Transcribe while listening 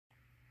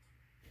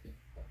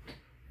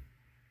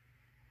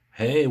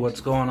Hey, what's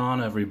going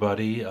on,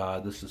 everybody?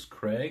 This is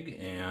Craig,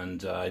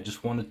 and I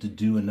just wanted to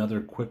do another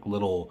quick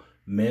little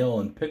mail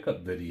and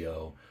pickup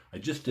video. I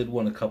just did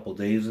one a couple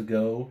days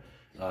ago.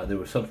 There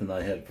was something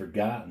that I had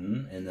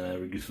forgotten, and then I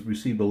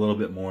received a little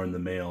bit more in the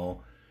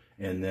mail,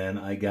 and then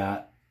I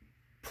got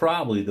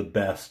probably the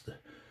best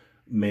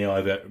mail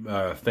I've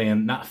ever,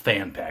 not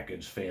fan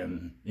package,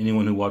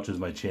 anyone who watches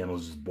my channel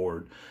is just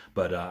bored,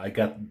 but I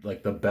got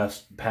like the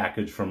best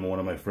package from one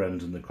of my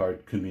friends in the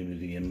card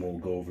community, and we'll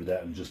go over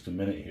that in just a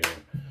minute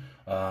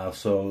here.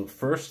 So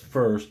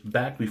first,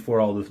 back before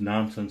all this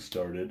nonsense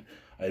started,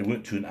 I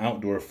went to an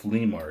outdoor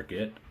flea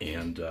market,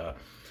 and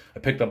I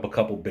picked up a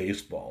couple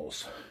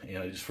baseballs,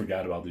 and I just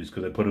forgot about these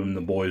because I put them in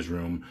the boys'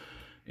 room,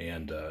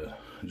 and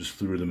just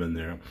threw them in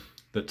there.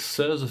 That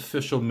says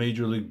official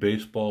Major League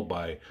Baseball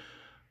by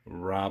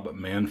Rob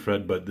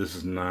Manfred, but this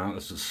is not.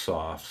 This is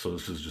soft, so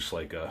this is just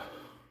like a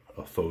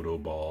photo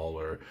ball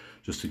or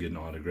just to get an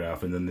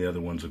autograph. And then the other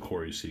one's a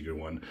Corey Seager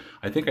one.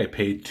 I think I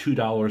paid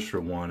 $2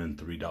 for one and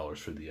 $3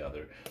 for the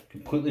other.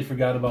 Completely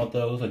forgot about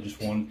those. I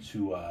just wanted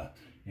to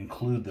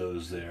include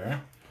those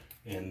there.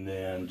 And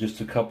then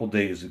just a couple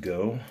days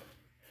ago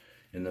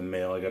in the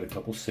mail, I got a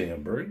couple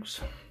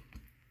Sandbergs.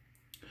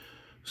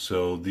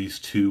 So these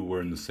two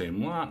were in the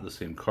same lot, the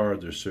same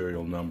card, their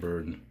serial number,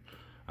 and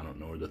I don't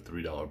know where the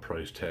 $3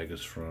 price tag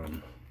is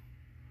from.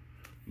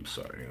 I'm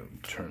sorry, I'm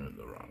turning it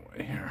the wrong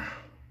way here.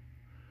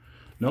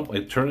 Nope, I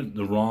turned it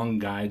the wrong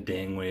guy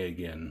dang way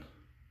again.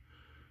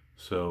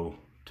 So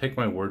take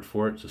my word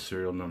for it, it's a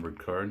serial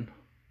numbered card.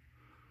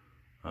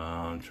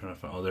 I'm trying to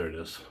find, oh, there it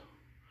is.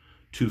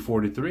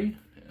 243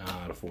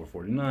 out of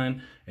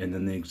 449, and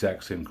then the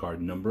exact same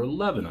card, number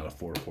 11 out of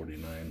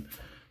 449.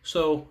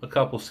 So a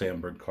couple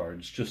Sandberg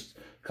cards, just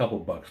a couple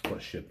bucks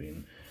plus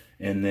shipping.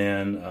 And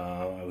then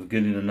I was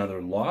getting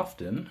another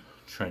Lofton,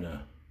 trying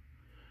to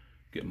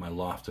get my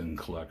Lofton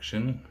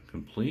collection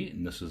complete.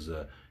 And this is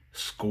a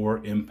Score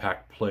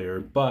Impact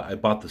Player, but I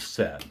bought the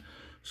set.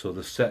 So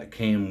the set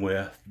came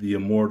with the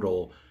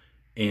immortal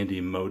Andy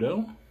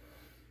Moto,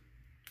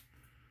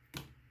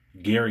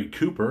 Gary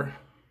Cooper,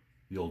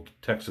 the old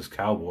Texas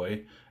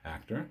Cowboy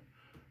actor.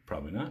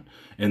 Probably not.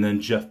 And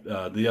then Jeff,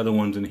 the other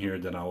ones in here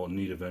that I will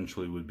need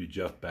eventually would be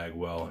Jeff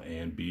Bagwell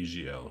and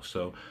Biggio.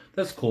 So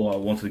that's cool.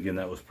 Once again,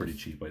 that was pretty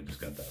cheap. I just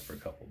got that for a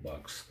couple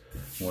bucks.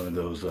 One of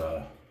those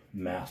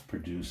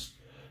mass-produced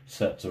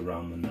sets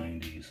around the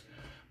 90s.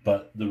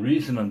 But the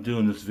reason I'm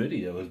doing this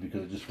video is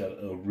because I just got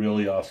a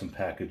really awesome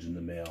package in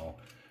the mail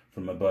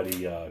from my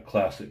buddy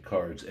Classic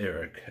Cards,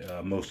 Eric.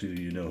 Most of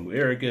you know who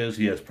Eric is.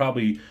 He has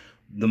probably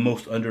the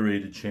most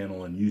underrated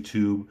channel on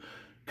YouTube.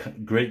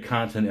 Great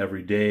content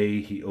every day.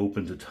 He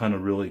opens a ton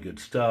of really good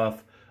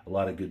stuff, a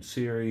lot of good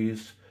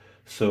series.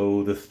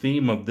 So the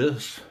theme of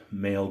this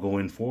mail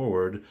going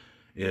forward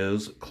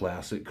is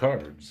classic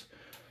cards.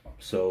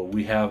 So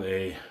we have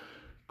a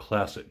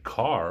classic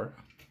car.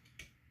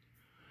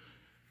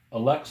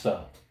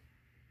 Alexa,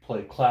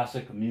 play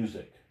classic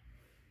music.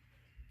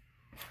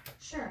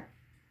 Sure.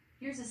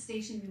 Here's a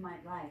station you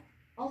might like.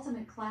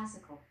 Ultimate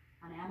Classical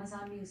on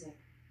Amazon Music.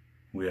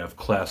 We have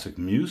classic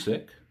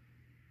music.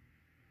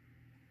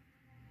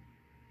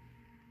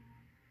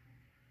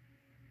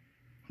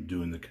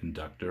 Doing the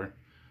conductor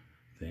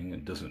thing.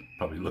 It doesn't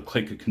probably look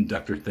like a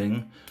conductor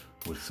thing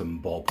with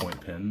some ballpoint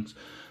pens,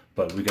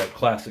 but we got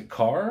classic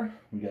car,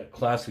 we got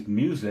classic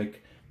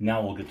music.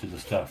 Now we'll get to the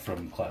stuff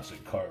from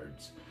Classic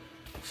Cards.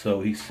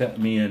 So he sent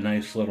me a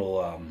nice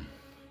little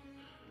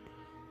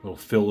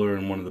filler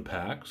in one of the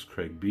packs,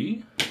 Craig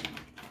B.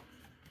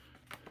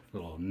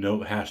 Little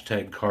note,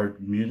 hashtag card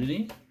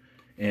community.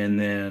 And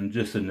then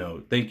just a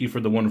note, thank you for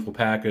the wonderful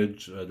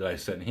package that I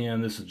sent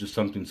him. This is just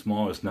something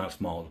small. It's not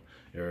small,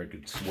 Eric.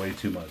 It's way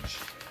too much.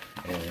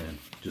 And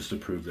just to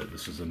prove that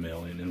this is a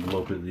mailing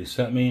envelope that he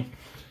sent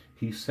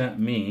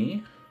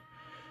me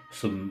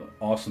some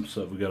awesome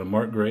stuff. We got a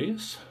Mark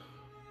Grace.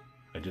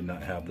 I did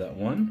not have that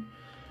one.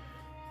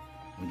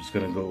 I'm just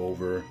going to go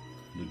over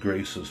the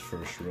Graces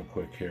first real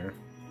quick here.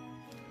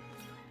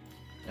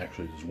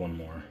 Actually, there's one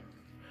more.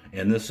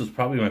 And this is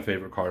probably my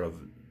favorite card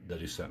that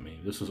he sent me.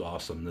 This is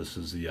awesome. This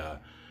is the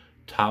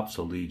Topps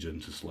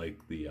Allegiance. It's like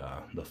the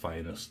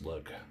finest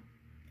look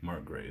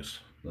Mark Grace.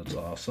 That's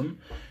awesome.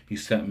 He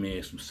sent me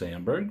some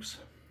Sandbergs.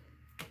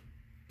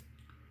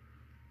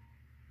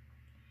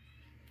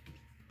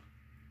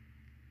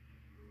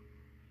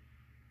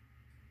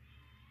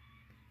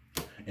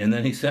 And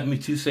then he sent me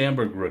two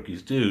Sandberg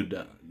rookies. Dude,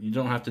 you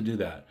don't have to do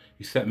that.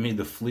 He sent me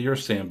the Fleer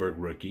Sandberg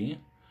rookie.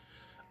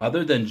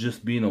 Other than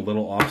just being a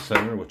little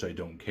off-center, which I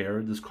don't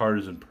care, this card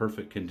is in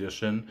perfect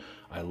condition.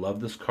 I love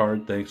this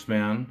card. Thanks,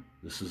 man.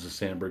 This is a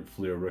Sandberg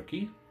Fleer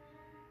rookie.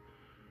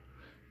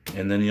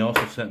 And then he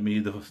also sent me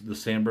the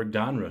Sandberg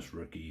Donruss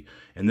rookie.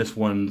 And this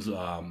one's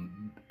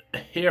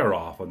hair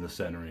off on the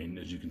centering,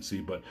 as you can see.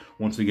 But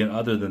once again,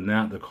 other than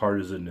that, the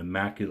card is in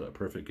immaculate,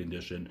 perfect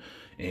condition.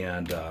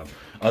 And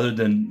other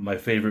than my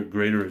favorite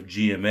grader of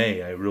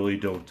GMA, I really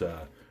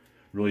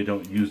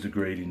don't use the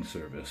grading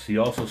service. He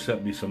also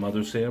sent me some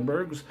other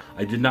Sandbergs.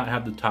 I did not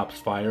have the Topps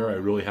Fire. I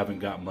really haven't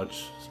got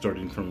much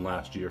starting from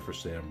last year for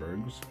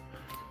Sandbergs.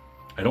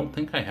 I don't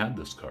think I had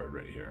this card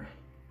right here.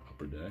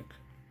 Upper Deck.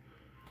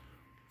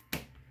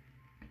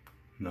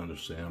 Another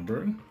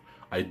Sandberg.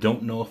 I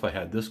don't know if I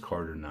had this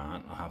card or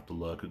not. I'll have to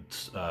look.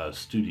 It's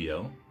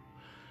Studio.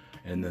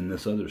 And then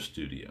this other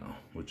Studio,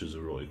 which is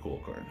a really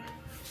cool card.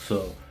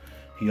 So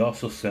he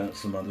also sent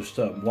some other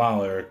stuff.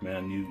 Wow, Eric,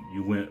 man,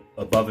 you went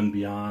above and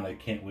beyond. I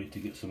can't wait to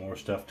get some more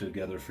stuff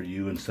together for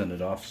you and send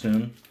it off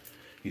soon.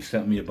 He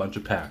sent me a bunch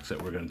of packs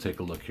that we're going to take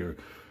a look here.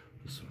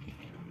 So,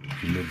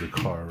 move the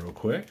car real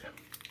quick.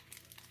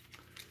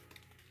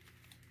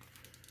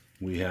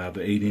 We have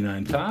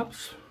 89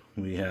 Topps.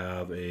 We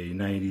have a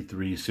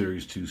 93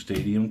 Series 2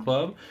 Stadium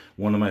Club.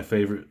 One of my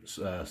favorite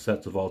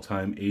sets of all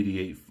time,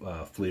 88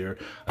 Fleer.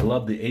 I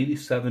love the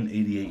 87,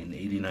 88, and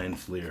 89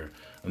 Fleer.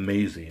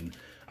 Amazing.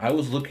 I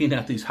was looking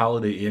at these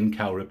Holiday Inn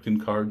Cal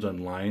Ripken cards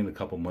online a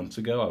couple months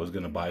ago. I was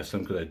going to buy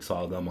some because I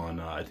saw them on,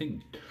 I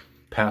think,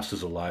 Past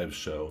as a Live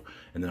show.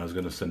 And then I was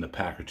going to send a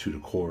pack or two to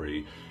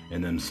Corey.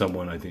 And then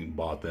someone, I think,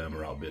 bought them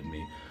or outbid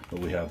me. But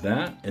we have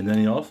that. And then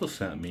he also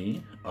sent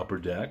me Upper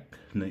Deck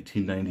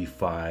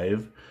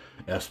 1995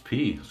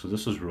 SP. So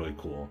this is really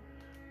cool.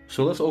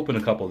 So let's open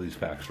a couple of these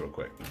packs real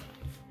quick.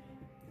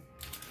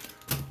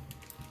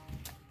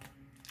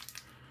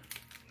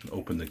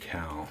 Open the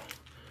Cal.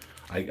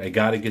 I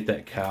got to get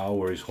that Cal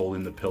where he's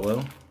holding the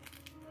pillow.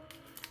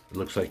 It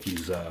looks like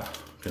he's going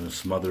to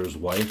smother his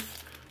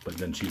wife, but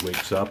then she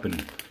wakes up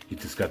and he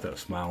just got that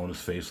smile on his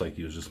face like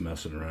he was just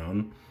messing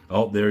around.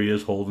 Oh, there he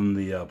is holding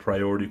the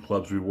Priority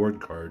Club's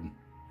reward card.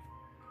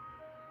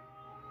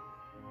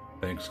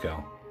 Thanks,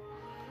 Cal.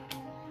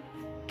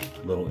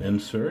 Little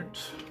insert.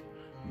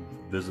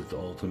 Visit the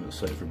ultimate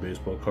site for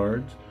baseball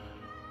cards.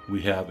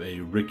 We have a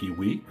Ricky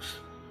Weeks.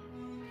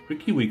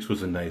 Ricky Weeks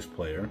was a nice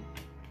player.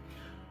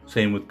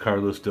 Same with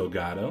Carlos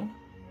Delgado.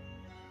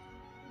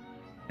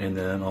 And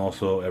then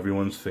also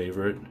everyone's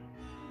favorite,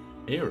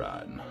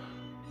 A-Rod.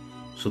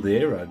 So the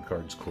A-Rod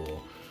card's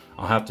cool.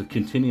 I'll have to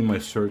continue my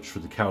search for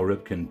the Cal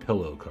Ripken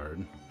pillow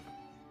card.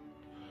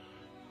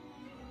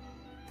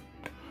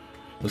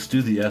 Let's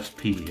do the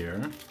SP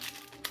here.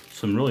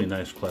 Some really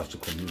nice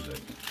classical music.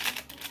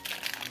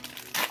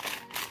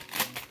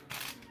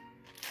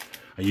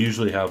 I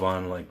usually have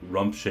on like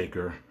Rump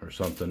Shaker or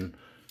something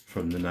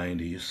from the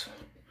 90s.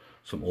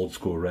 Some old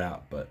school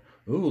rap, but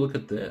ooh, look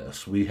at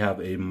this. We have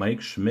a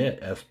Mike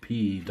Schmidt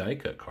SP die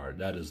cut card.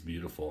 That is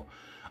beautiful.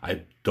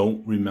 I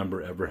don't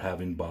remember ever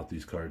having bought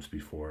these cards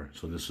before,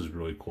 so this is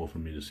really cool for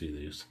me to see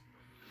these.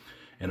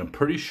 And I'm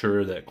pretty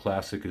sure that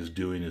Classic is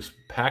doing his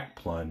pack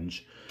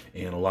plunge,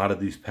 and a lot of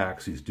these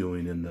packs he's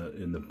doing in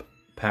the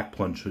pack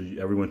plunge. So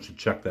everyone should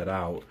check that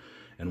out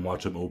and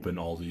watch him open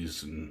all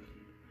these and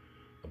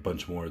a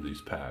bunch more of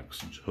these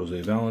packs.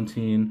 Jose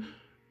Valentin,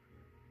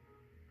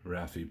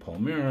 Rafi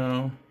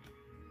Palmeiro,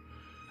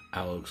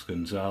 Alex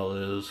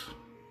Gonzalez.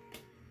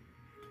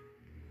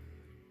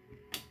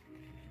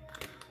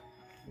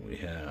 We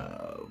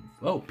have,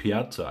 oh,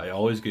 Piazza. I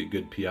always get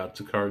good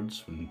Piazza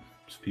cards when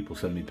people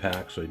send me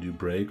packs, so I do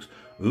breaks.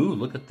 Ooh,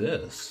 look at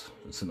this.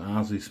 It's an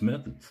Ozzie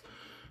Smith. It's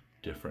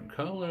different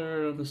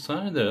color on the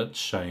side. That's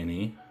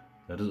shiny.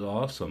 That is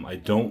awesome. I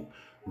don't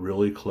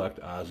really collect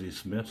Ozzie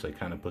Smiths. I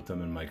kind of put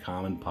them in my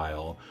common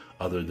pile,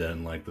 other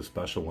than like the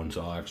special ones.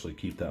 I'll actually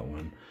keep that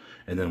one.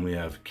 And then we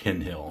have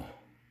Ken Hill.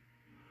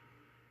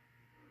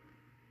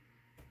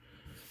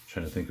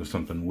 Trying to think of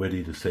something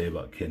witty to say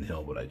about Ken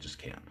Hill, but I just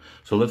can't.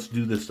 So let's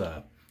do this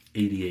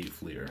 88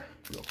 Fleer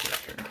real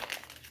quick here.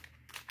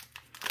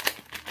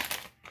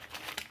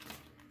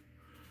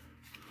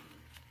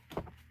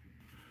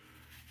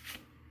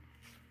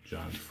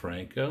 John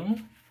Franco,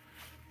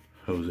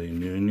 Jose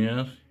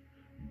Nunez,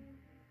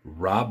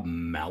 Rob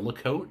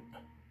Malakote.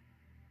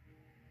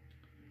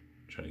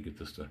 Trying to get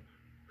this to,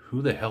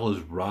 who the hell is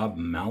Rob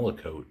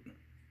Malakote?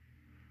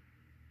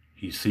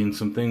 He's seen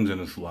some things in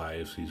his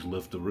life. He's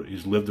lived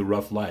a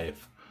rough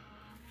life.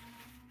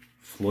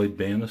 Floyd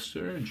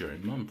Bannister, Jerry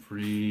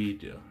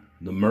Mumphrey,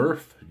 the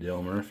Murph,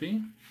 Dale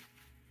Murphy.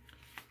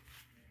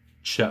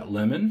 Chet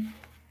Lemon,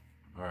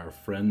 our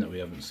friend that we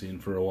haven't seen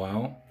for a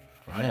while.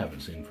 Or I haven't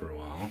seen for a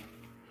while.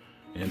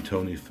 And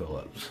Tony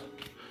Phillips.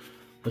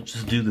 Let's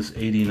just do this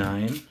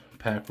 89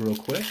 pack real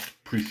quick.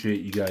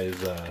 Appreciate you guys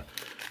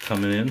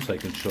coming in so I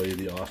can show you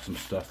the awesome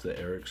stuff that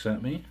Eric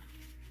sent me.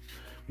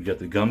 We got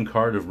the gum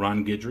card of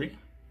Ron Guidry.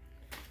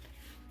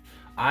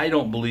 I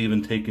don't believe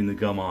in taking the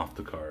gum off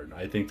the card.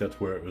 I think that's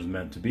where it was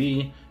meant to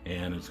be,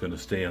 and it's going to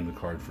stay on the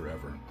card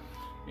forever.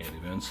 Andy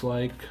Van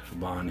Slyke,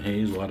 Von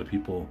Hayes. A lot of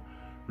people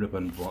rip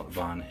on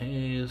Von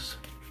Hayes.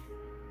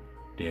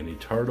 Danny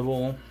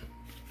Tartabull.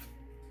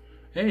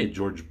 Hey,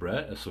 George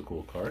Brett. That's a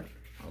cool card.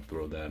 I'll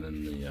throw that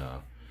in the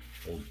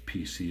old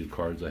PC of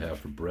cards I have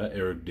for Brett.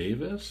 Eric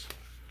Davis.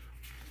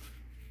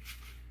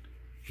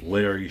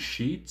 Larry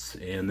Sheets,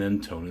 and then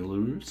Tony La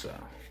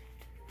Russa.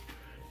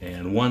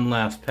 And one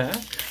last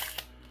pack.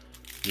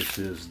 This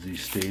is the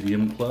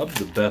Stadium Club,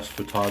 the best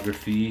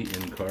photography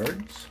in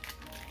cards.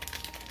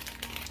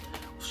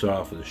 Start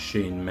off with a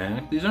Shane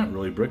Mack. These aren't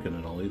really bricking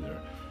at all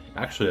either.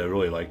 Actually, I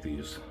really like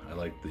these. I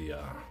like the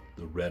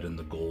red and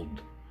the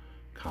gold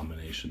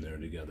combination there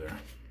together.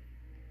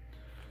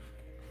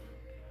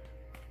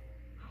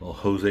 Well,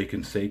 Jose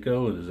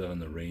Canseco is on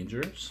the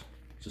Rangers.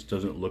 Just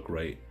doesn't look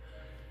right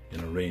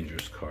in a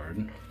Rangers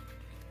card.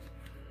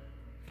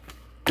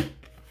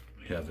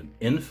 We have an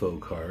info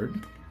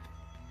card.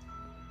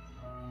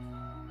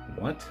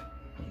 What?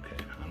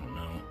 Okay, I don't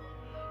know.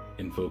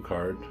 Info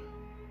card.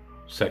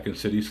 Second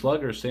City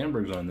Slugger,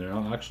 Sandberg's on there.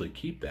 I'll actually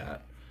keep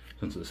that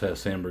since it has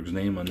Sandberg's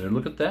name on there.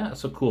 Look at that.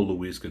 That's a cool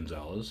Luis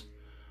Gonzalez.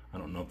 I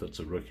don't know if that's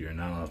a rookie or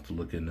not. I'll have to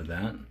look into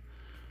that.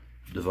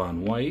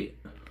 Devon White,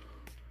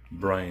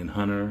 Brian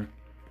Hunter,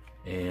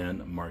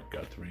 and Mark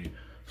Guthrie.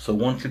 So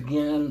once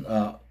again,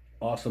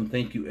 awesome.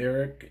 Thank you,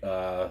 Eric.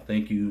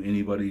 Thank you,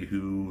 anybody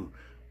who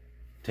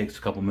takes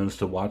a couple minutes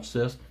to watch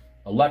this.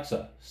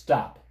 Alexa,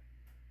 stop.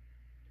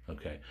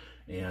 Okay.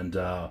 And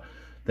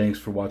thanks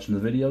for watching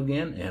the video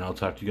again, and I'll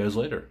talk to you guys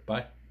later.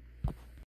 Bye.